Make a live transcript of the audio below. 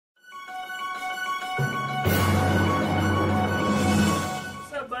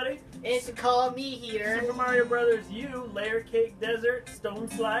guess you call me here. Super Mario Brothers U, Layer Cake Desert,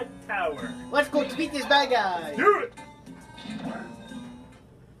 Stoneslide Tower. Let's go defeat this bad guy. Do it!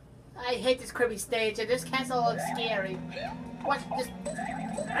 I hate this creepy stage, and this castle looks scary. What? This?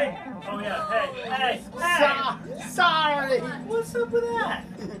 Hey! Oh yeah, hey! Sorry! What's up with that?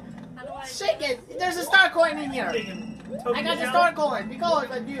 Shake it! There's a star coin in here! I got the star coin because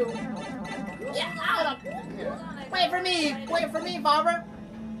of you! Yeah, out of... Wait for me! Wait for me, Barbara!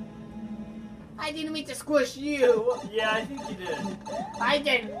 I didn't mean to squish you! Yeah, I think you did. I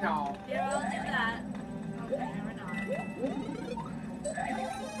didn't know. Yeah, I'll do that. Okay, we're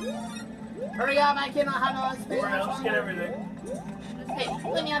not. Hurry up, I cannot handle this space. Alright, let's get everything. Hey,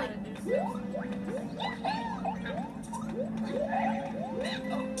 let me out of it.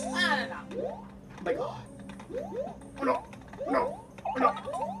 I don't know. Oh my god. Oh no. Oh no. Oh no.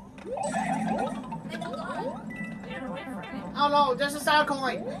 Hey, hold on. You ever wait for me? Oh no, there's a star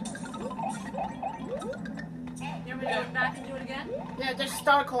coin. You want me to go back and do it again? Yeah, there's a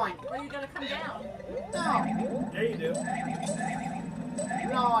star coin. Or you gotta come down? No. There you do.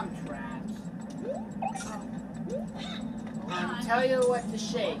 No, I'm trash. I'll tell you what to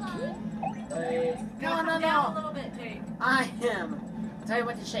shake. No, no, Down a no. little bit, Jake. I am. I'll tell you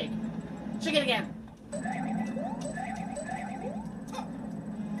what to shake. Shake it again. Oh,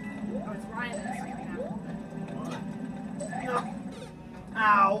 it's Ryan that's coming out. No.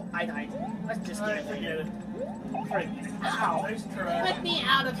 Ow. I died. Let's just Alright, get it. forget it. Ow. Nice try. Let me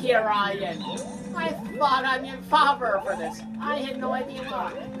out of here, Ryan. I thought I'm your father for this. I had no idea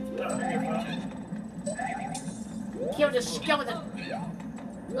why. Oh, you're fine. Kill the skeleton.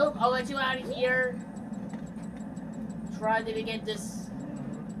 Nope, I'll let you out of here. Try to get this.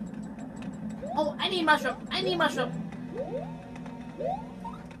 Oh, I need mushroom. I need mushroom.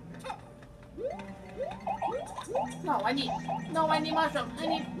 No, I need mushroom. I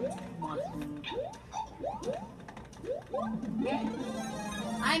need mushroom.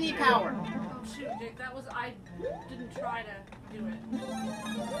 I need power. Oh, shoot, Jake. That was... I didn't try to do it.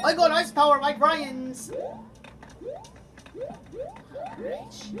 I got ice power like Ryan's.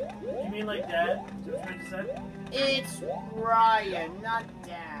 You mean like Dad? Is that what you said? It's Ryan, not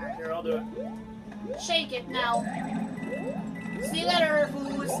Dad. Here, I'll do it. Shake it now. See you later,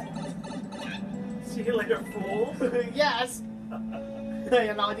 fools. See you later, fool. Yes. I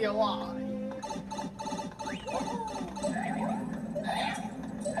have no idea why.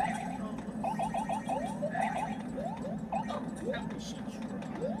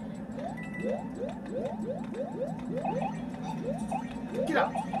 Get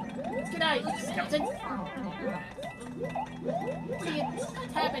out! Get out, you skeleton!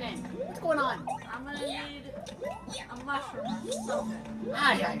 What's happening? What's going on? I'm gonna need a mushroom or something.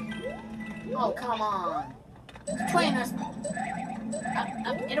 Aye. Oh, come on. Train us.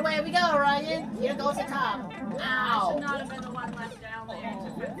 Up, and away we go, Ryan. Here goes the top. I Ow. should not have been the one left down there to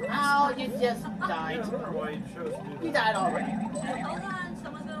fit for Ow, you just I died. don't know why you chose to do that. You died already. Hey, hold on,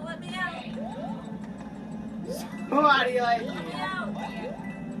 someone's gonna let me out. What do you like? Let me out.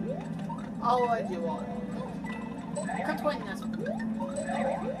 I'll let you on. Come twin us. And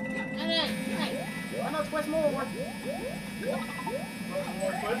then, hey, why not twist more? Want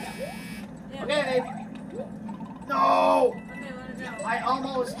more clips? Yeah. Okay. No! Okay, let it go. I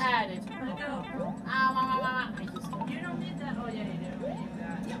almost had it. Let it go. Ow, ow, ow, ow, ow. You don't need that. Oh, yeah, you do. You need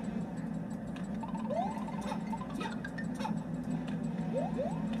that.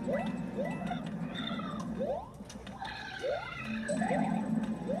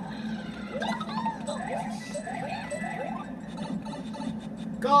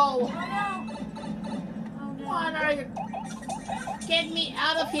 Go! Oh, no. Oh, no. What are you? Get me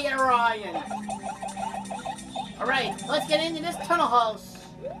out of here, Ryan! Alright, let's get into this tunnel house.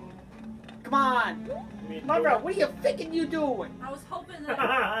 Come on! You mean Mother, what are you thinking you doing? I was hoping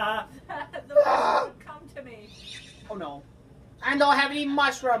that, the mushroom would come to me. Oh no. I don't have any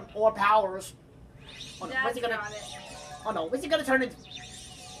mushroom or powers. Oh no, what's he gonna... Got it. Oh no, what's he gonna turn into?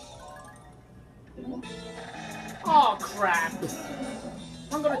 Oh crap!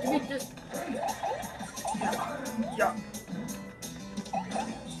 I'm gonna defeat this. Yeah.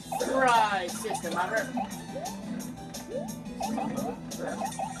 Right, system, mother.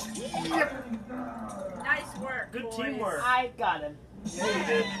 Yep. Nice work, Good boys. teamwork. I got him. Yeah, you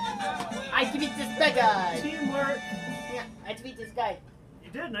did. I defeat this bad guy. Teamwork. Yeah, I defeat this guy.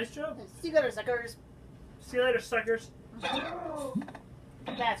 You did. Nice job. See you later, suckers. See you later, suckers.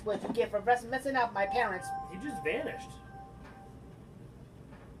 That's what you get for messing up my parents. He just vanished.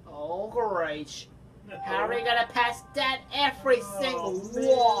 Oh, great. How are we gonna pass that every single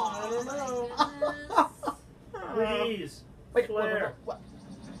wall? I don't know. Goodness. Please. Wait, Flare. what?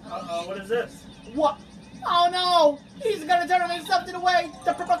 Uh-oh, what this? What? Oh no! He's gonna turn himself to the way!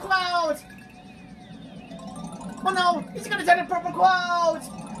 The purple clouds! Oh no! He's gonna turn the purple clouds!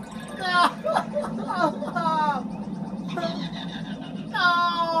 No!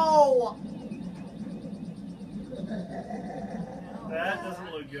 No! That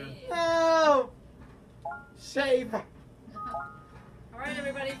doesn't look good. No! Shame. Alright,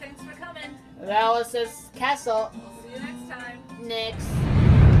 everybody, thanks for coming. That was his castle. We'll see you next time. Next.